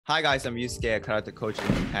Hi guys, I'm Yusuke, a karate coach in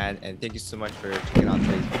Japan, and thank you so much for checking out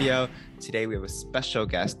today's video. Today we have a special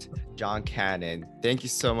guest, John Kanan. Thank you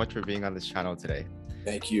so much for being on this channel today.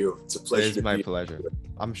 Thank you. It's a pleasure. It is my pleasure.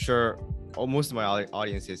 I'm sure most of my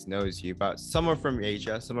audiences knows you, but some are from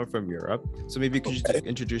Asia, some are from Europe. So maybe could you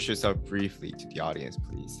introduce yourself briefly to the audience,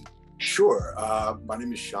 please? Sure. My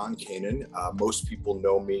name is Sean Kanan. Most people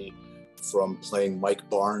know me from playing Mike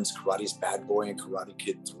Barnes, Karate's Bad Boy and Karate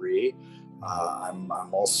Kid 3. I'm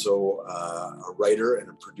also a writer and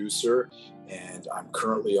a producer, and I'm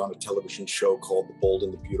currently on a television show called The Bold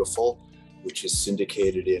and the Beautiful, which is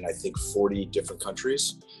syndicated in, I think, 40 different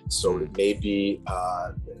countries. So it may be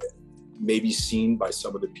seen by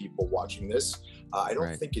some of the people watching this. I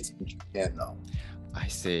don't think it's in Japan though. I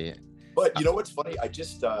see. But you know what's funny?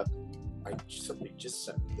 Somebody just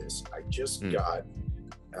sent me this. I just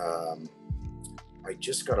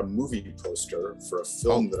got a movie poster for a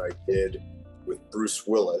film that I did with Bruce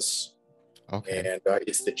Willis. Okay. And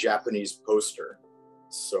it's the Japanese poster.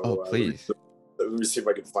 So please. Let me see if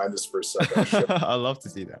I can find this for a second. I'd love to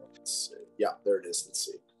see that. Yeah, there it is. Let's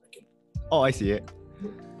see. I see it.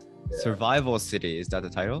 Yeah. Survival City, is that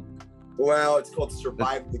the title? Well, it's called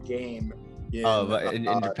Survive the Game. But in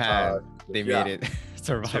Japan, they made it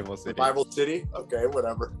Survival City. Survival City? Okay,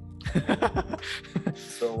 whatever.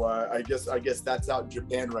 So I guess that's out in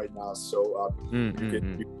Japan right now. So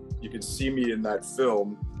you can see me in that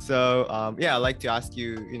film. So I'd like to ask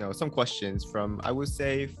you, some questions from, I would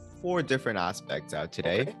say, 4 different aspects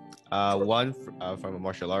today. Okay. Sure. 1 from a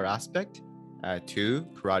martial art aspect, 2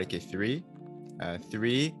 Karate Kid 3,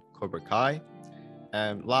 3 Cobra Kai,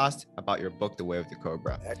 and last about your book, The Way of the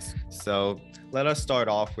Cobra. Excellent. So let us start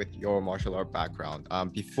off with your martial art background.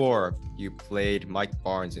 Before you played Mike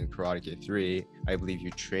Barnes in Karate Kid 3, I believe you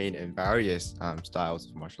trained in various styles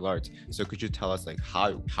of martial arts. So could you tell us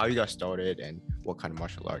how you got started and what kind of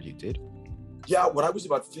martial art you did? Yeah, when I was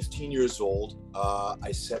about 15 years old,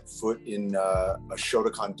 I set foot in a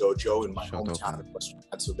shotokan dojo in my hometown of Western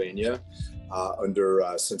Pennsylvania under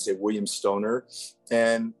Sensei William Stoner.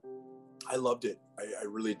 And I loved it. I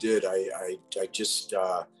really did. I just,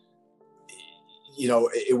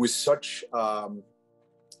 it was such,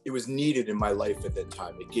 it was needed in my life at that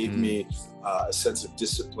time. It gave me a sense of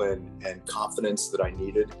discipline and confidence that I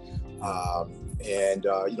needed.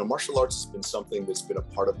 Martial arts has been something that's been a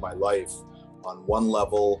part of my life on one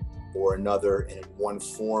level or another, and in one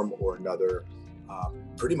form or another,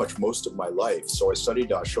 pretty much most of my life. So I studied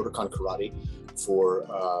shotokan karate for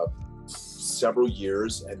several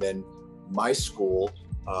years, and then my school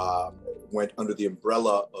went under the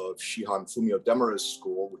umbrella of Shihan Fumio Demura's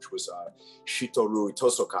school, which was Shito-ryu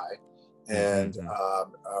Itosokai, and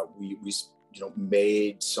we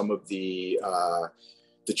made some of the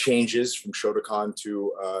changes from Shotokan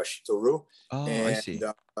to Shito-ryu. I see.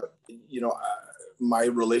 My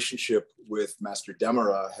relationship with Master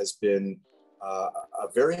Demura has been a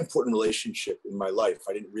very important relationship in my life.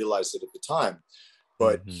 I didn't realize it at the time,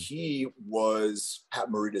 but he was Pat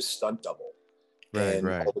Morita's stunt double in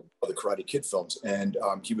all the Karate Kid films. And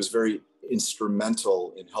he was very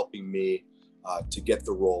instrumental in helping me to get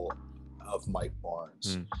the role of Mike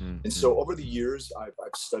Barnes. And so over the years,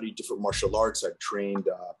 I've studied different martial arts. I've trained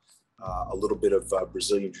a little bit of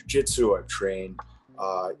Brazilian Jiu-Jitsu. I've trained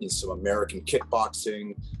in some American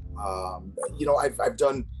kickboxing. I've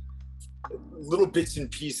done little bits and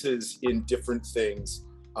pieces in different things.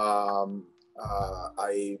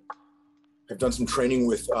 I have done some training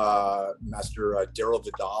with Master Darryl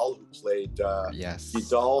Vidal, who played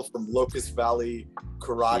Vidal from Locust Valley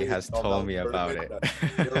Karate. He has told me about it.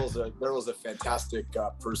 Darryl's a fantastic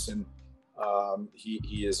person.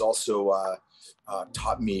 He has also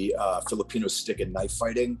taught me Filipino stick and knife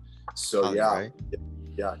fighting. So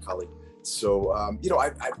colleague. So I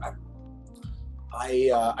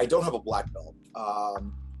don't have a black belt,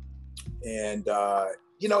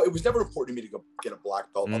 it was never important to me to go get a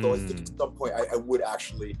black belt. Although I think at some point I would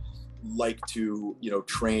actually like to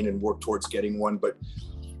train and work towards getting one. But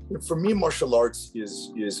for me, martial arts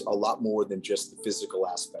is a lot more than just the physical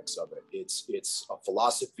aspects of it. It's a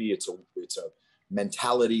philosophy. It's a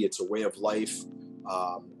mentality. It's a way of life.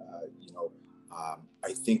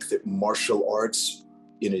 I think that martial arts,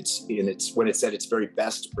 when it's at its very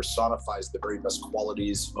best, personifies the very best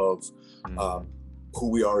qualities of who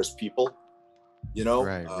we are as people.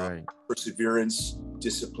 Perseverance,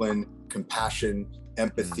 discipline, compassion,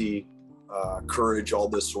 empathy, courage, all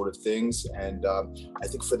this sort of things. And I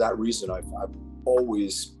think for that reason, I've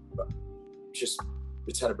always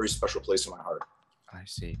it's had a very special place in my heart. I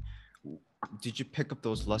see. did you pick up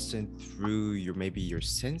those lessons through maybe your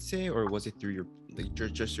sensei, or was it through your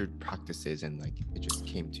just your practices and like it just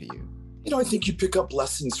came to you? I think you pick up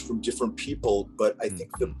lessons from different people, but I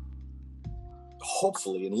think that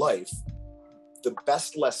hopefully in life, the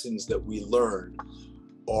best lessons that we learn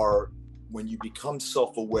are when you become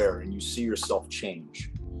self-aware and you see yourself change.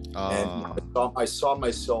 And I saw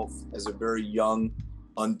myself as a very young,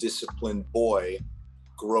 undisciplined boy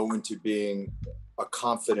grow into being a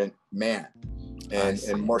confident man.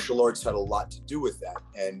 And martial arts had a lot to do with that.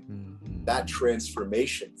 And that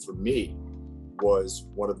transformation for me was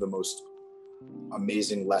one of the most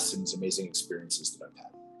amazing lessons, amazing experiences that I've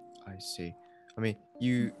had. I see. I mean,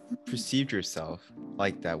 you perceived yourself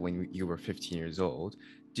like that when you were 15 years old.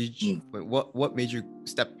 Did you? What made you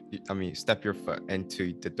step your foot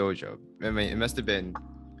into the dojo? I mean, it must have been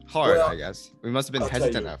hard. I guess we must have been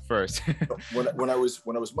hesitant at first. when I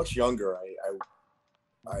was much younger,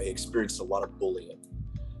 I experienced a lot of bullying,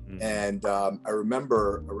 and I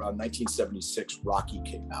remember around 1976, Rocky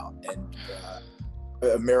came out, and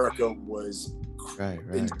America was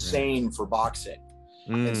insane for boxing.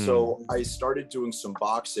 And so I started doing some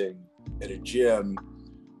boxing at a gym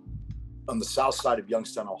on the south side of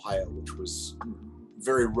Youngstown, Ohio, which was a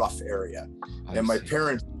very rough area. And my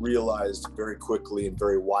parents realized very quickly and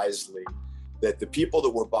very wisely that the people that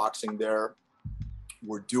were boxing there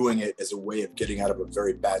were doing it as a way of getting out of a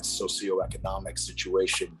very bad socioeconomic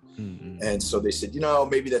situation. And so they said,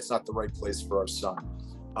 maybe that's not the right place for our son.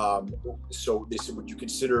 So they said, would you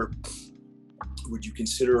consider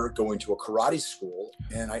going to a karate school?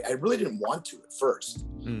 And I really didn't want to at first.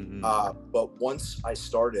 But once I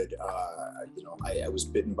started, I was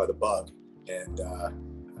bitten by the bug, and I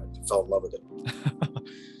fell in love with it.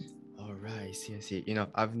 All right, I see.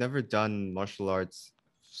 I've never done martial arts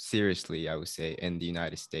seriously, I would say, in the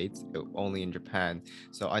United States, only in Japan.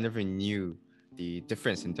 So I never knew the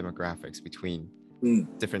difference in demographics between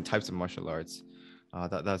different types of martial arts.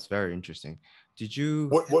 That's very interesting. Did you?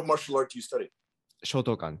 What martial art do you study?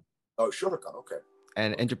 Shotokan. Oh, shotokan. Okay.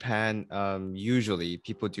 And in Japan, usually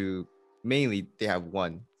people they have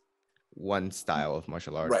one style of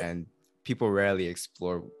martial art, and people rarely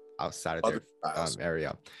explore outside of their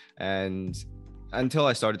area. And until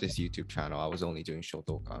I started this YouTube channel, I was only doing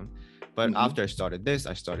shotokan. But after I started this,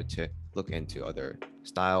 I started to look into other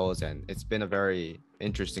styles, and it's been a very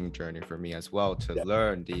interesting journey for me as well to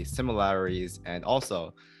learn the similarities and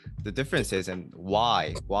also the differences and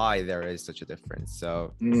why there is such a difference.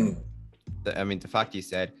 So the fact you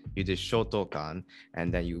said you did shotokan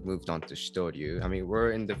and then you moved on to shitoryu, I mean,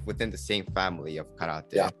 we're within the same family of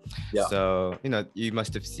karate. So you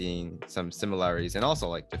must have seen some similarities and also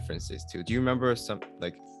like differences too. Do you remember some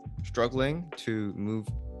like struggling to move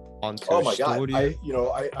on to shitoryu?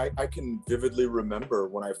 God, I can vividly remember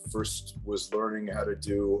when I first was learning how to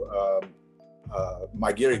do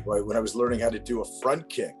magiri, when I was learning how to do a front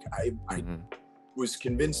kick. I was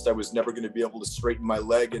convinced I was never going to be able to straighten my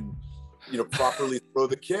leg and properly throw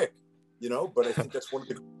the kick, but I think that's one of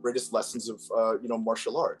the greatest lessons of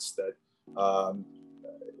martial arts, that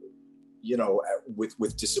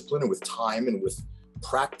with discipline and with time and with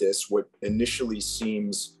practice, what initially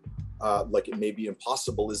seems like it may be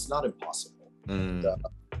impossible is not impossible. And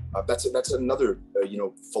that's another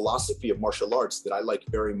philosophy of martial arts that I like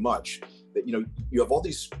very much, that you have all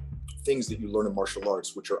these things that you learn in martial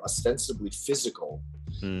arts which are ostensibly physical,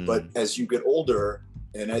 but as you get older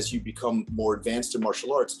and as you become more advanced in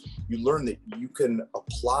martial arts, you learn that you can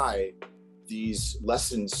apply these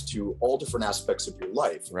lessons to all different aspects of your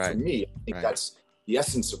life. For me, I think that's the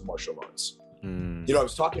essence of martial arts. I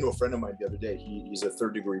was talking to a friend of mine the other day. He's a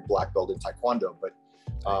 3rd degree black belt in Taekwondo, but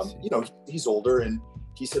he's older, and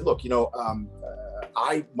he said, look,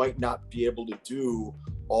 I might not be able to do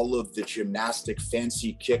all of the gymnastic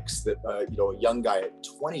fancy kicks that a young guy at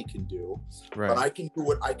 20 can do, but I can do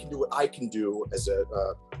what I can do as a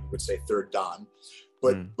would say 3rd dan.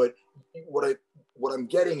 But what I'm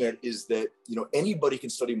getting at is that anybody can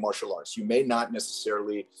study martial arts. You may not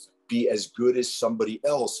necessarily be as good as somebody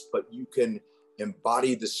else, but you can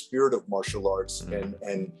embody the spirit of martial arts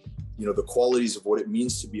and the qualities of what it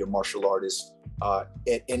means to be a martial artist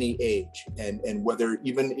at any age, and whether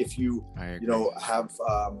even if you have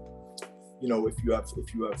if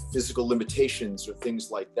you have physical limitations or things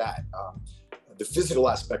like that. The physical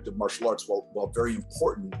aspect of martial arts, while very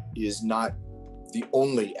important, is not the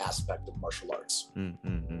only aspect of martial arts.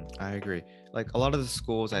 I agree. Like a lot of the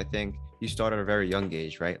schools, I think you start at a very young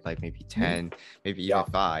age, right? Like maybe 10, maybe even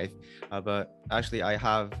 5. But actually I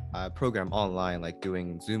have a program online, like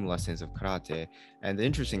doing Zoom lessons of karate. And the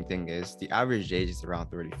interesting thing is the average age is around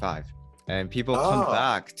 35. and people come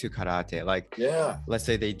back to karate. Like, yeah, let's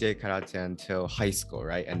say they did karate until high school,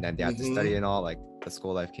 right? And then they had to study and all, like the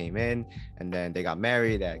school life came in, and then they got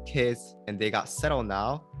married, they had kids, and they got settled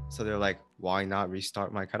now. So they're like, why not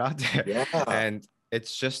restart my karate? yeah. And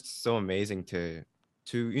it's just so amazing to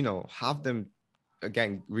you know, have them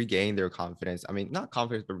again regain their confidence. I mean, not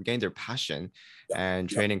confidence, but regain their passion and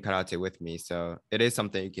training karate with me. So it is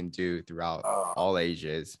something you can do throughout all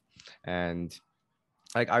ages. And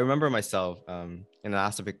like I remember myself in an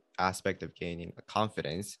aspect of gaining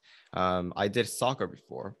confidence. I did soccer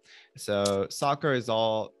before. So soccer is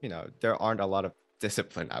all, you know, there aren't a lot of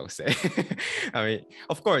discipline, I would say. I mean,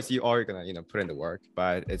 of course you are gonna, you know, put in the work,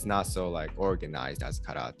 but it's not so like organized as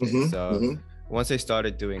karate. So once I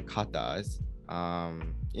started doing katas,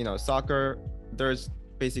 you know, soccer, there's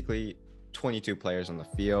basically 22 players on the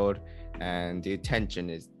field, and the attention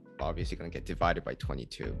is obviously going to get divided by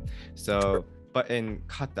 22. So, but in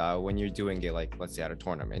kata, when you're doing it, like, let's say at a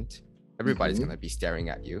tournament, everybody's going to be staring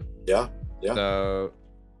at you. Yeah. So,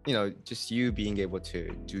 you know, just you being able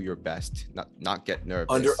to do your best, not get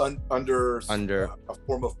nervous. Under a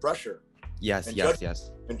form of pressure. Yes. And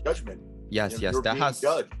judgment. Yes. You're that has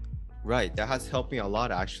judged. Right. That has helped me a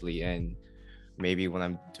lot, actually. And maybe when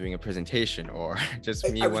I'm doing a presentation, or just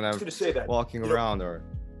me when I'm walking around. Or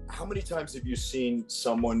how many times have you seen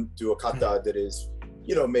someone do a kata that is,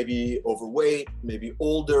 you know, maybe overweight, maybe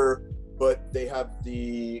older, but they have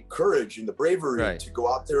the courage and the bravery to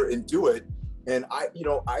go out there and do it? And I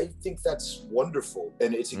think that's wonderful.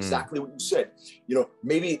 And it's exactly what you said. You know,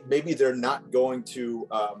 maybe they're not going to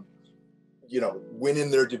win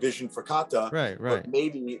in their division for kata, right. But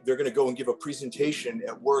maybe they're going to go and give a presentation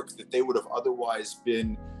at work that they would have otherwise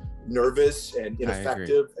been nervous and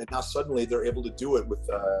ineffective, and now suddenly they're able to do it with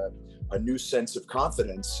a new sense of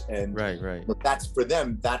confidence. And right. That's for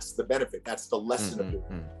them. That's the benefit. That's the lesson of it,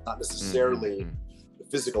 not necessarily the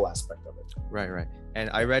physical aspect of it. Right. And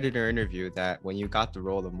I read in your interview that when you got the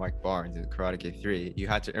role of Mike Barnes in Karate Kid 3, you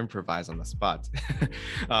had to improvise on the spot.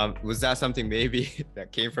 Was that something maybe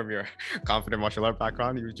that came from your confident martial art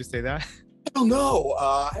background? Would you say that? I don't know.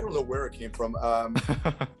 I don't know where it came from.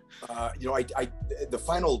 The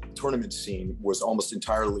final tournament scene was almost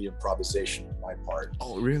entirely improvisation on my part.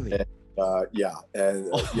 Oh, really? And,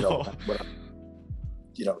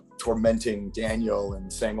 tormenting Daniel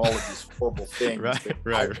and saying all of these horrible things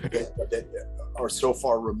that are so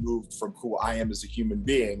far removed from who I am as a human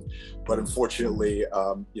being. But unfortunately,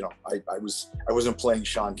 I wasn't playing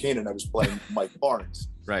Sean Kanan. I was playing Mike Barnes.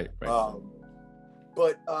 Right.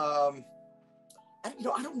 But I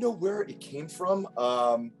don't know where it came from.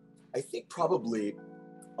 I think probably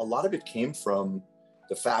a lot of it came from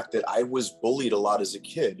the fact that I was bullied a lot as a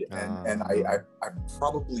kid, and I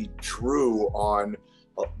probably drew on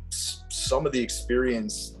some of the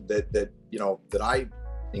experience that I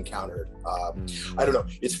encountered. I don't know.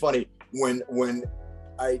 It's funny when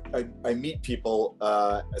I meet people,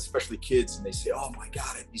 especially kids, and they say, "Oh my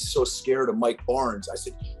God, I'd be so scared of Mike Barnes." I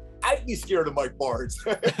said, I'd be scared of Mike Barnes.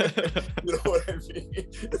 You know what I mean?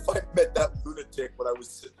 If I met that lunatic when I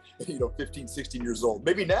was, 15, 16 years old,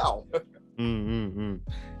 maybe now. You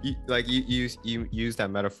use that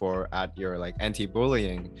metaphor at your like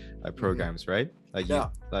anti-bullying programs, right? I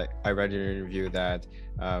read in an interview that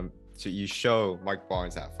so you show Mike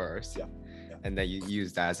Barnes at first, and then you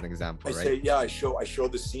use that as an example, right? I show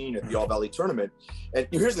the scene at the All Valley tournament. And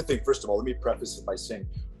here's the thing. First of all, let me preface it by saying,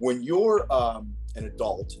 when you're an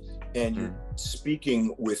adult and you're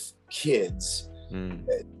speaking with kids,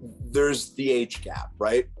 there's the age gap,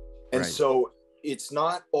 right? And so it's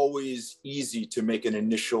not always easy to make an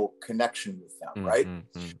initial connection with them, right?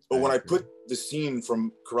 But when I put the scene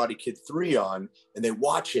from Karate Kid 3 on, and they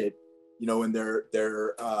watch it, and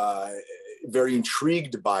they're very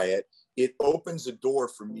intrigued by it, it opens a door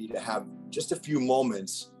for me to have just a few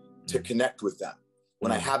moments to connect with them.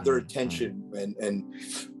 When I have their attention, and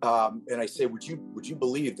I say, would you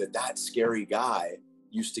believe that scary guy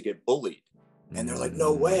used to get bullied? And they're like,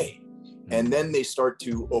 no way. And then they start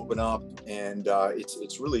to open up, and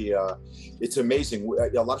it's really it's amazing.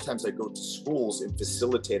 A lot of times I go to schools and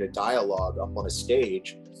facilitate a dialogue up on a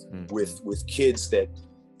stage with kids that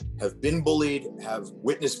have been bullied, have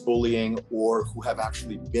witnessed bullying, or who have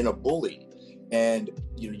actually been a bully. And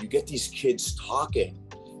you get these kids talking,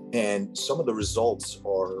 and some of the results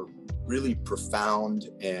are really profound,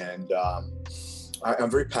 and I'm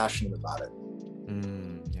very passionate about it.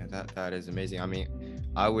 Yeah, that is amazing. I mean,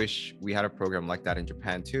 I wish we had a program like that in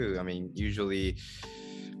Japan too. I mean, usually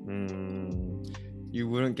you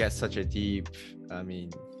wouldn't get such a deep,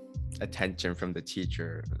 attention from the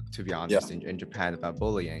teacher, to be honest, in Japan about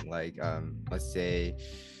bullying. Like, let's say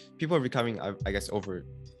people are becoming, I guess,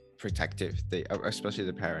 overprotective. They, especially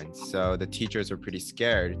the parents. So the teachers are pretty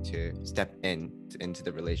scared to step into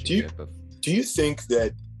the relationship. Do you think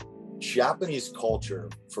that Japanese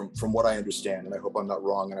culture, from what I understand, and I hope I'm not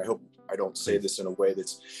wrong, and I hope I don't say this in a way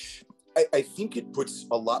that's, I think it puts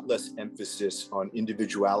a lot less emphasis on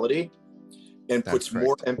individuality and puts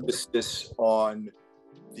more emphasis on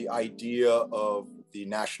the idea of the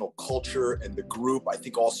national culture and the group. I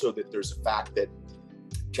think also that there's a fact that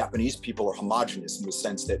Japanese people are homogenous in the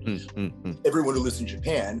sense that everyone who lives in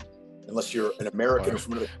Japan, unless you're an American or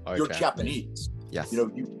from another, you're Japanese. Yes. You know,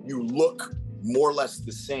 you look more or less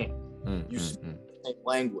the same. You speak the same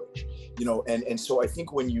language, you know, and so I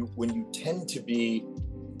think when you tend to be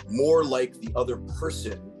more like the other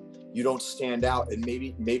person, you don't stand out, and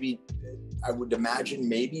maybe I would imagine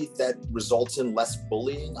maybe that results in less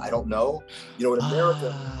bullying. I don't know. You know, in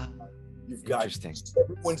America, you've got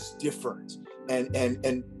everyone's different,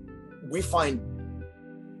 and we find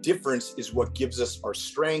difference is what gives us our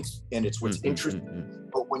strength, and it's what's interesting.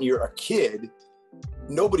 But when you're a kid,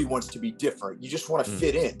 nobody wants to be different. You just want to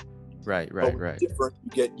fit in. Right. Different,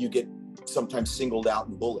 you get sometimes singled out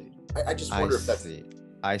and bullied. I just wonder if that's.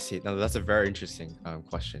 I see. No, that's a very interesting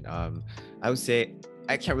question. I would say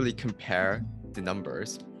I can't really compare the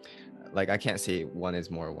numbers. Like I can't say one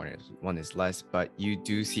is more, one is less, but you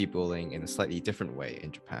do see bullying in a slightly different way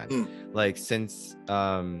in Japan. Like since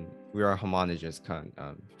we are homogeneous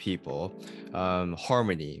people,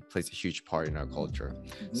 harmony plays a huge part in our culture.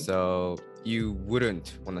 So you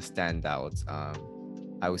wouldn't want to stand out.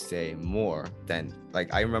 I would say more than,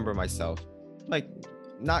 like, I remember myself like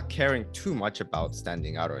not caring too much about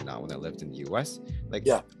standing out or not when I lived in the US. Like,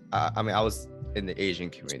 I mean, I was in the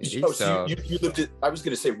Asian community. So you lived it. I was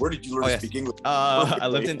going to say, where did you learn to speak English? I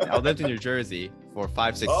lived in New Jersey for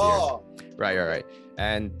 5-6 years. Right.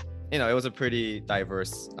 And you know, it was a pretty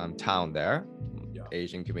diverse town there.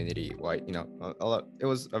 Asian community, white, you know, it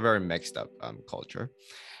was a very mixed up culture.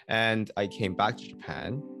 And I came back to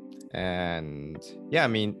Japan, and I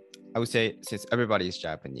mean, I would say since everybody is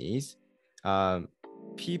Japanese,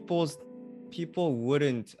 people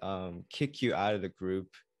wouldn't kick you out of the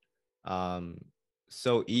group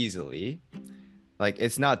so easily. Like,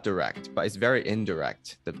 it's not direct, but it's very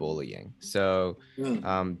indirect, the bullying. So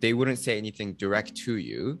they wouldn't say anything direct to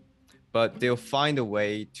you, but they'll find a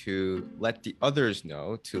way to let the others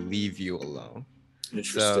know to leave you alone.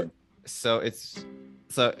 Interesting. So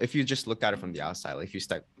if you just look at it from the outside, like if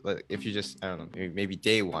you just, I don't know, maybe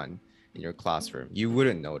day one in your classroom, you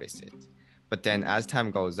wouldn't notice it. But then as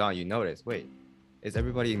time goes on, you notice, wait, is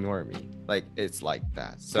everybody ignoring me? Like, it's like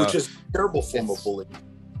that. So, which is a terrible form of bullying.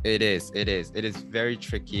 It is very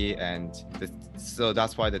tricky, and so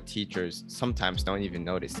that's why the teachers sometimes don't even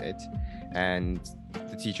notice it, and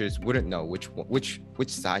the teachers wouldn't know which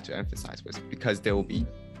side to emphasize with, because they will be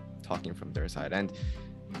talking from their side. And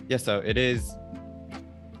so it is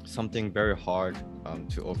something very hard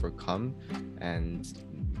to overcome, and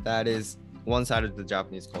that is one side of the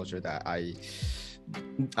Japanese culture that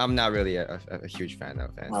I'm not really a huge fan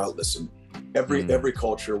of. Well, listen, every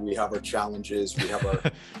culture, we have our challenges, we have our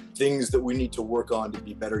things that we need to work on to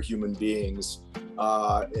be better human beings.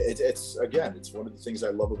 It's one of the things I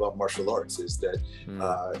love about martial arts is that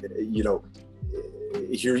you know,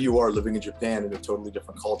 here you are living in Japan in a totally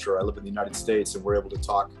different culture. I live in the United States, and we're able to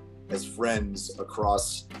talk as friends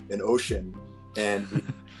across an ocean,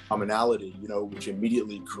 and commonality, you know, which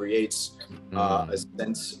immediately creates a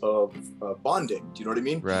sense of bonding. Do you know what I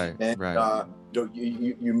mean? Right. And you know,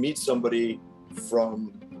 you meet somebody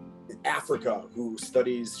from Africa who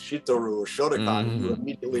studies shitoru or shotokan, you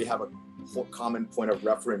immediately have a common point of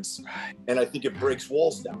reference, and I think it breaks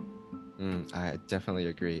walls down. I definitely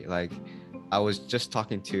agree. Like, I was just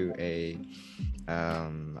talking to a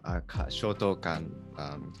shotokan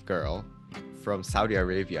girl from Saudi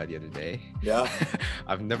Arabia the other day. Yeah.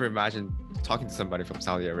 I've never imagined talking to somebody from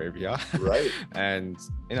Saudi Arabia. Right. And,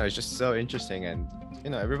 you know, it's just so interesting. And,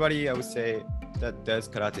 you know, everybody, I would say, that does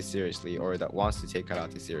karate seriously or that wants to take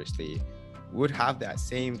karate seriously would have that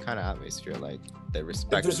same kind of atmosphere, like the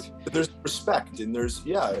respect. There's respect, and there's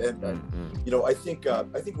you know, I think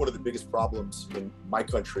one of the biggest problems in my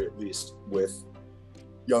country, at least, with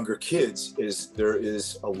younger kids is there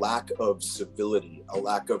is a lack of civility, a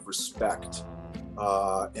lack of respect,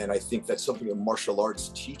 and I think that's something that martial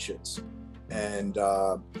arts teaches. And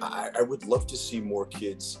I would love to see more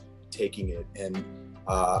kids taking it, and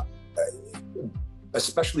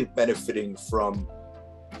especially benefiting from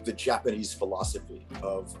the Japanese philosophy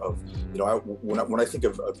of you know, when I think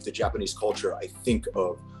of the Japanese culture, I think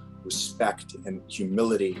of respect and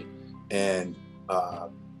humility and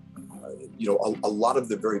a lot of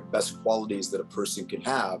the very best qualities that a person can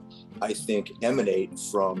have, I think, emanate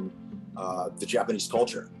from the Japanese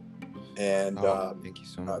culture. And thank you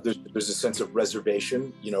so much. There's a sense of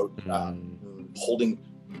reservation, holding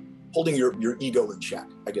your ego in check,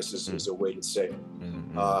 I guess is a way to say it.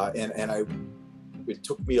 It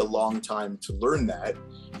took me a long time to learn that,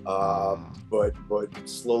 but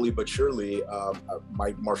slowly but surely,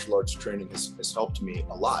 my martial arts training has helped me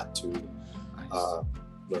a lot to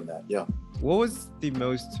learn that. Yeah. What was the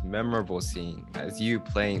most memorable scene as you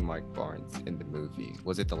playing Mike Barnes in the movie?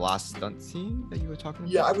 Was it the last stunt scene that you were talking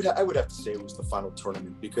about? Yeah, I would have to say it was the final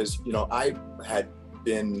tournament, because I had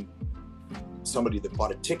been somebody that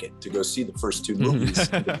bought a ticket to go see the first two movies.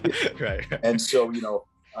 Right. And so,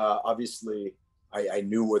 obviously I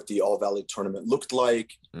knew what the All Valley tournament looked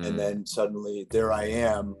like. And then suddenly there I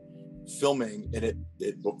am filming, and it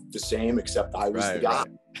looked the same, except I was the guy,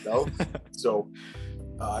 So,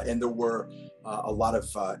 and there were a lot of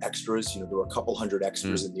extras, there were a couple hundred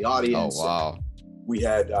extras in the audience. Oh, wow. We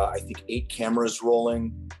had, I think, 8 cameras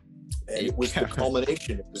rolling. And it was the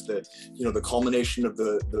culmination. It was the culmination of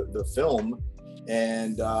the film.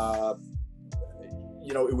 And,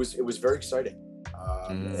 it was very exciting.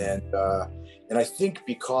 And I think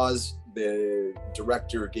because the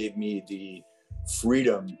director gave me the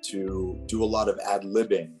freedom to do a lot of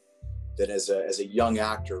ad-libbing, that as a young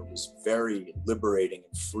actor was very liberating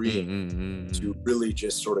and freeing to really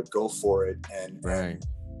just sort of go for it and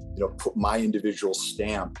put my individual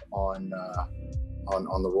stamp on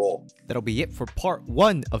the role. That'll be it for part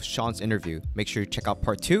 1 of Sean's interview. Make sure you check out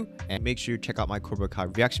part 2, and make sure you check out my Cobra Kai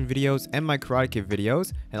reaction videos and my Karate Kid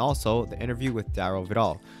videos, and also the interview with Darryl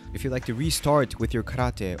Vidal. If you'd like to restart with your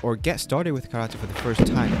karate or get started with karate for the first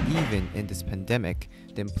time, even in this pandemic,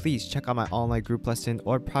 then please check out my online group lesson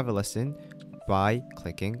or private lesson by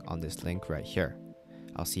clicking on this link right here.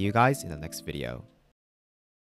 I'll see you guys in the next video.